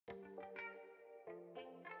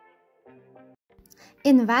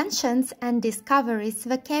Inventions and discoveries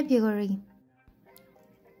vocabulary.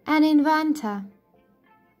 An inventor.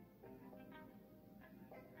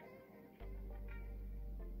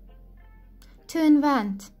 To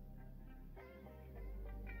invent.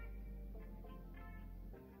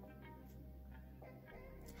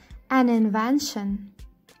 An invention.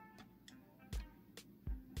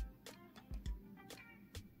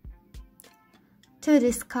 To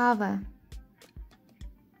discover.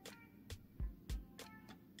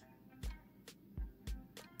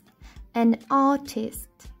 An artist.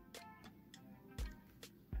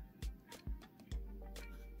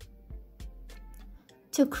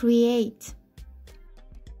 To create.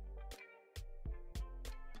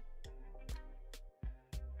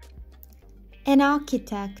 An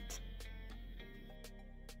architect.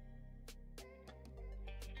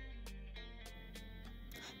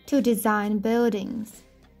 To design buildings.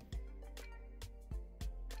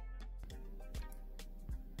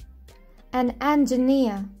 An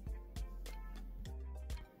engineer.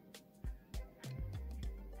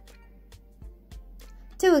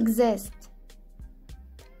 To exist.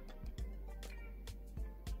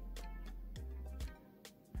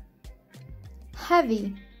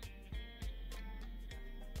 Heavy.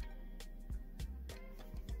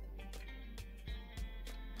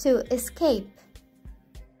 To escape.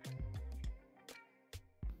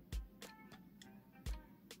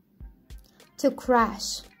 To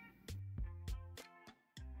crash.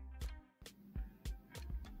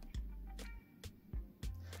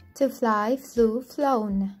 To fly, flew,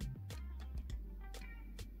 flown.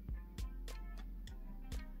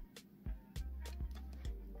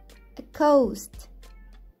 A coast.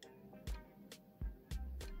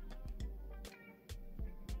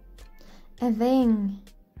 A wing.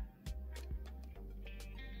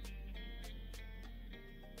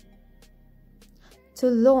 To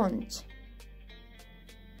launch.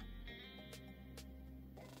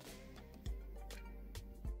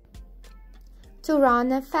 To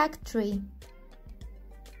run a factory.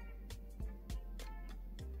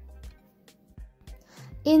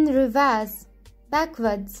 In reverse,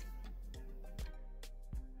 backwards.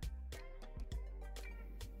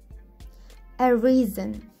 A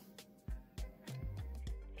reason.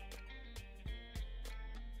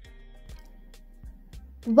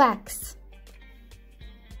 Wax.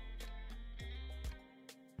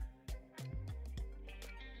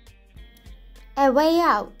 A way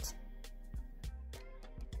out.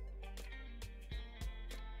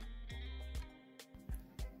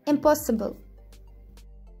 Impossible.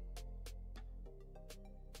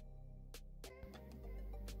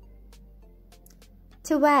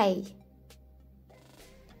 To weigh.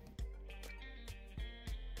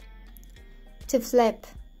 To flip.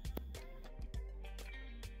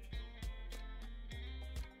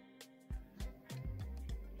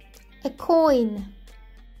 A coin.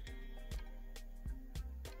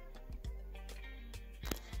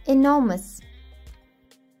 Enormous.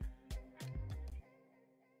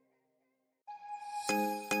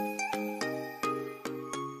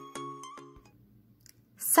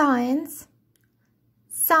 Science,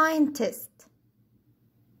 scientist.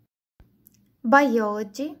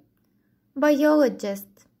 Biology, biologist.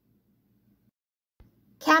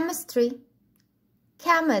 Chemistry,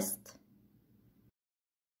 chemist.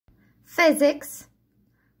 Physics,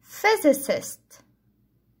 physicist.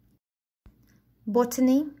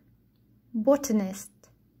 Botany, botanist.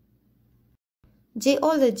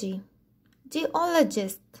 Geology,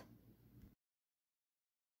 geologist.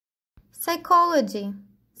 Psychology,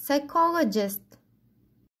 psychologist.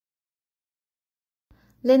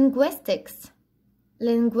 Linguistics,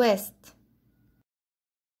 linguist.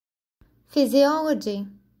 Physiology,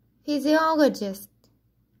 physiologist.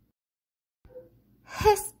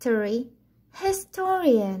 History,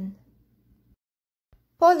 historian.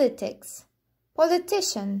 Politics,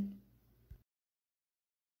 politician.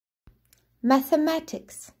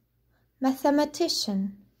 Mathematics,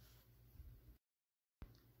 mathematician.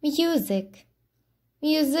 Music,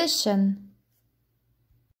 musician.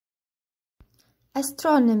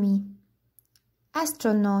 Astronomy,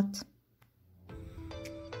 astronaut.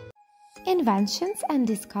 Inventions and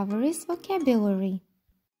discoveries vocabulary.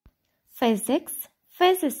 Physics,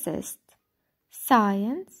 physicist.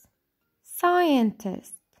 Science,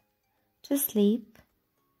 scientist. To sleep,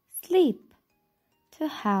 sleep. To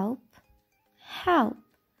help, help.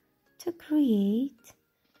 To create,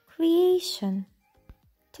 creation.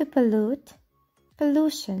 To pollute,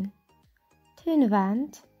 pollution. To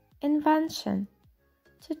invent, invention.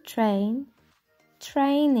 To train,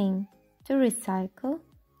 training. To recycle,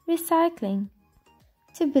 recycling.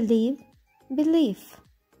 To believe, belief.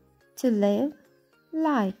 To live,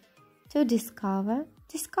 life. To discover,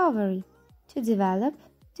 discovery. To develop,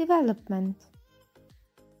 development.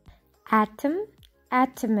 Atom,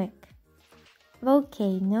 atomic.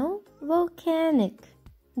 Volcano, volcanic.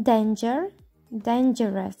 Danger,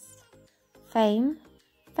 dangerous. Fame,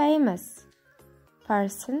 famous.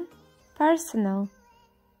 Person, personal.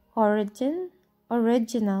 Origin,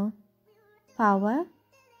 original. Power,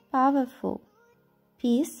 powerful.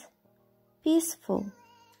 Peace, peaceful.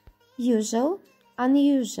 Usual,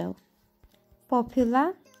 unusual.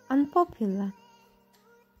 Popular, unpopular.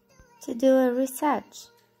 To do a research.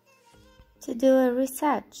 To do a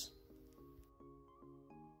research.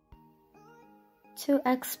 To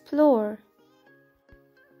explore.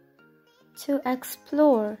 To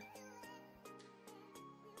explore.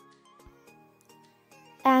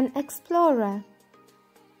 An explorer.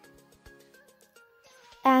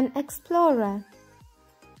 An explorer.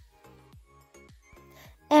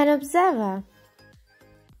 An observer.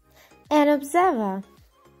 An observer.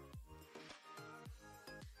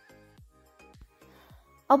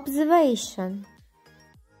 Observation.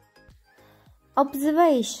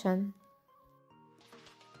 Observation.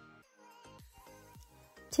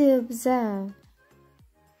 To observe.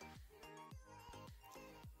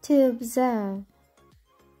 To observe.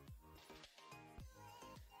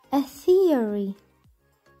 A theory.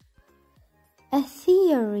 A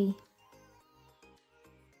theory.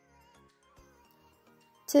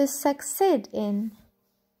 To succeed in.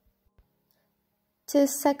 To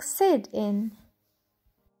succeed in.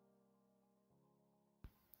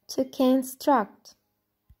 To construct.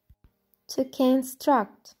 To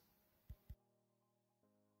construct.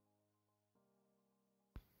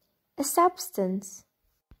 A substance.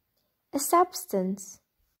 A substance.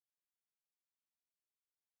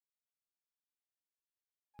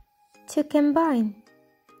 To combine.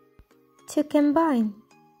 To combine.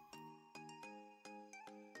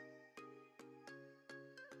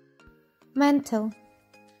 Mental.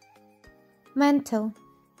 Mental.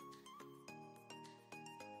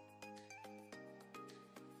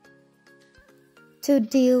 To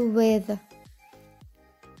deal with.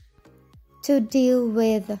 To deal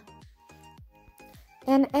with.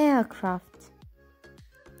 An aircraft.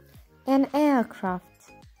 An aircraft.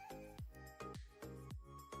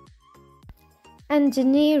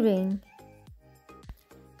 Engineering.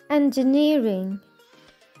 Engineering.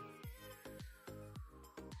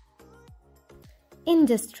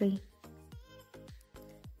 Industry.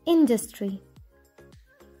 Industry.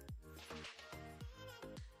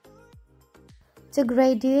 To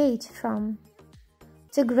graduate from.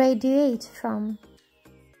 To graduate from.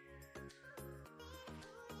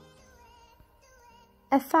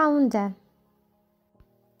 A founder.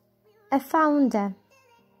 A founder.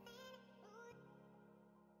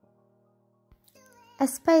 A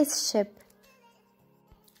spaceship.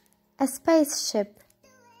 A spaceship.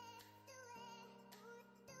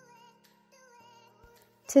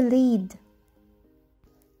 To lead.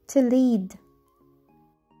 To lead.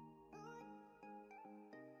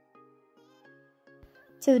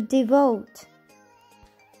 To devote.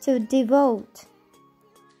 To devote.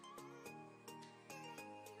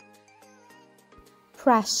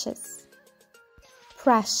 Precious.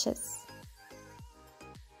 Precious.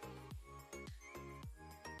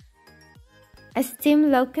 A steam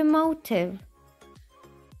locomotive.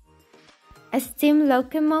 A steam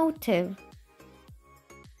locomotive.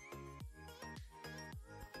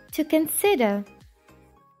 To consider.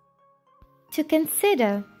 To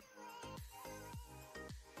consider.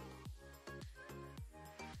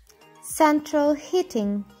 Central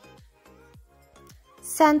heating.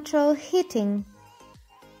 Central heating.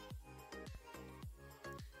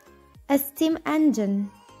 A steam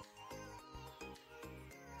engine.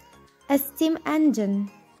 A steam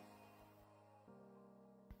engine.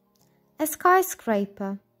 A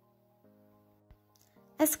skyscraper.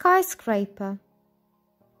 A skyscraper.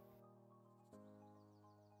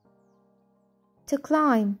 To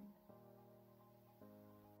climb.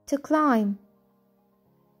 To climb.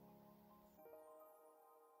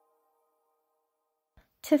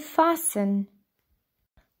 To fasten.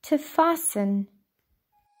 To fasten.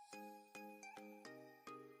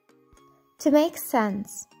 To make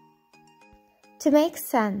sense. To make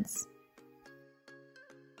sense.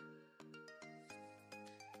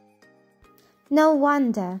 No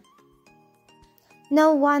wonder.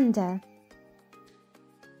 No wonder.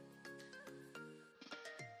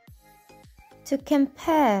 To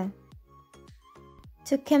compare.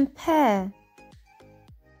 To compare.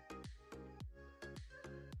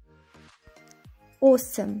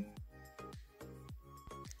 Awesome.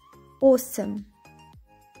 Awesome.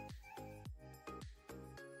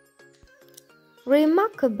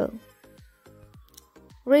 remarkable,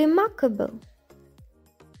 remarkable.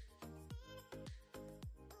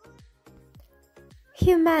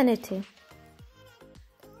 Humanity,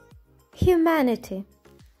 humanity.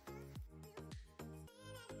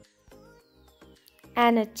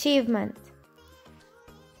 An achievement,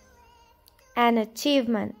 an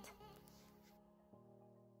achievement.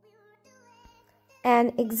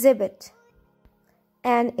 An exhibit,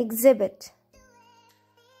 an exhibit.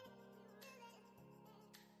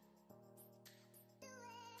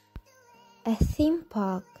 A theme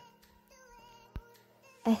park,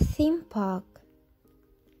 a theme park.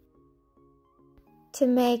 To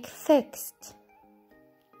make fixed,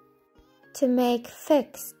 to make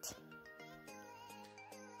fixed.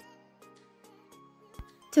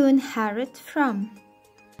 To inherit from,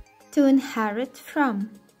 to inherit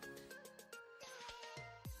from.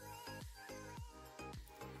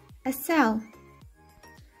 A cell,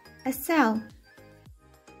 a cell.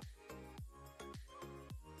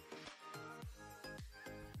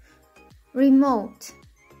 Remote,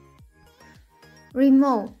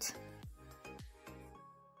 remote.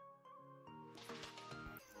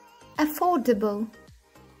 Affordable,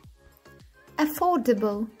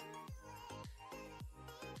 affordable.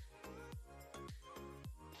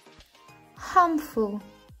 Harmful,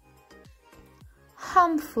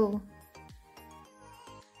 harmful.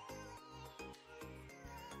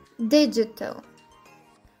 Digital,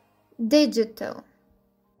 digital.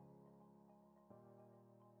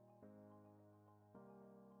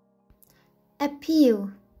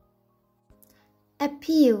 Appeal,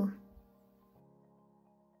 appeal.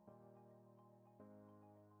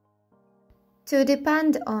 To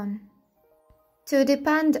depend on, to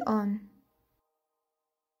depend on.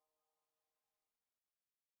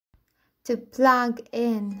 To plug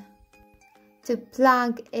in, to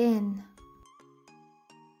plug in.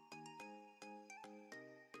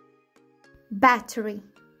 Battery,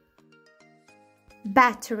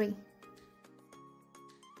 battery.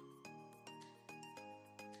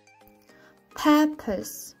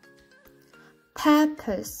 Purpose,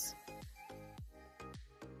 purpose.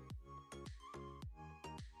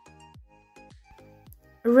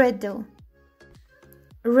 Riddle,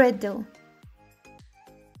 riddle.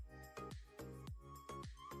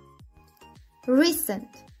 Recent,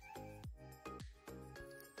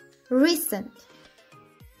 recent.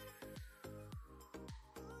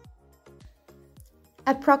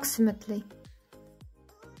 Approximately,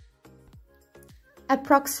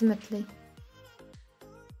 approximately.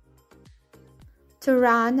 To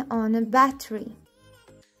run on a battery,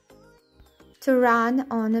 to run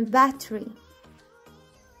on a battery.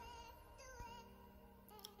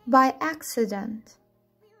 By accident,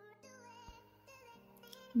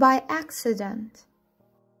 by accident.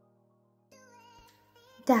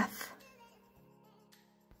 Deaf,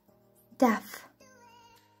 deaf.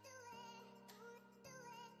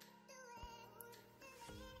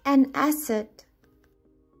 An asset,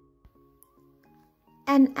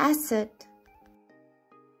 an asset.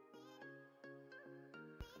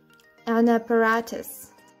 An apparatus,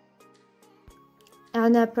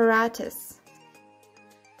 an apparatus.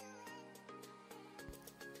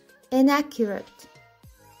 Inaccurate,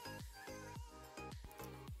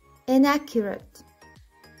 inaccurate.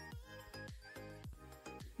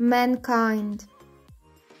 Mankind,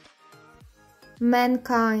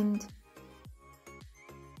 mankind.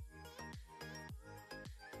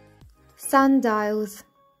 Sundials,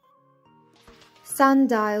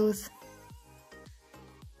 sundials.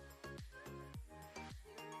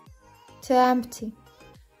 To empty,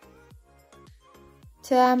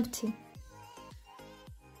 to empty.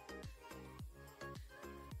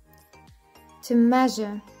 To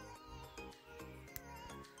measure,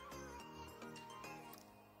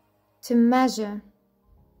 to measure.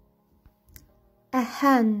 A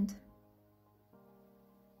hand,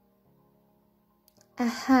 a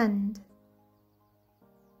hand.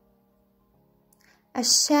 A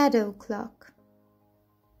shadow clock,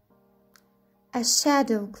 a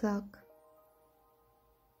shadow clock.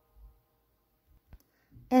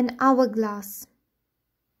 An hourglass,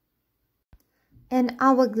 an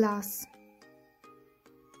hourglass.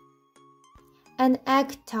 An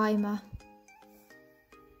egg timer,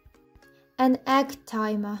 an egg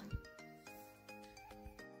timer.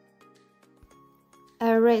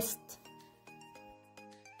 A wrist,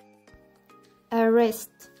 a wrist.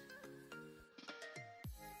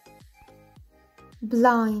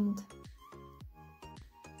 Blind,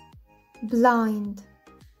 blind.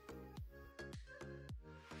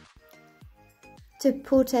 To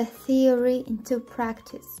put a theory into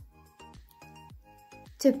practice,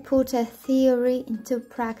 to put a theory into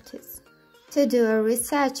practice. To do a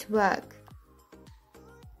research work.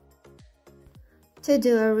 To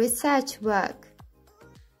do a research work.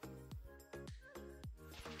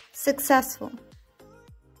 Successful.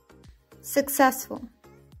 Successful.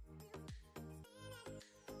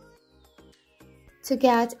 To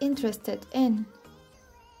get interested in.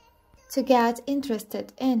 To get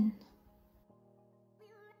interested in.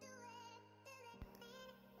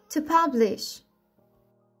 To publish.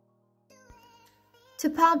 To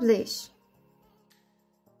publish.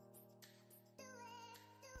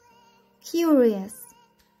 Curious.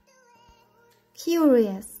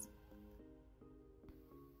 Curious.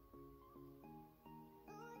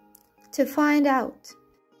 To find out.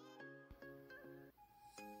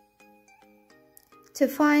 To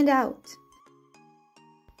find out.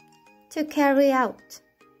 To carry out.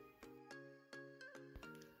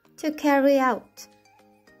 To carry out.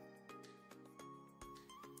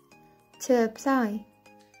 To apply.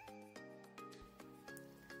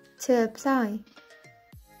 To apply.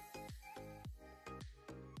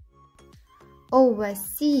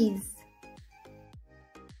 Overseas.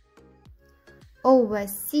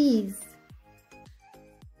 Overseas.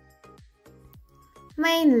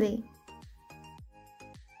 Mainly.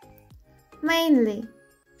 Mainly.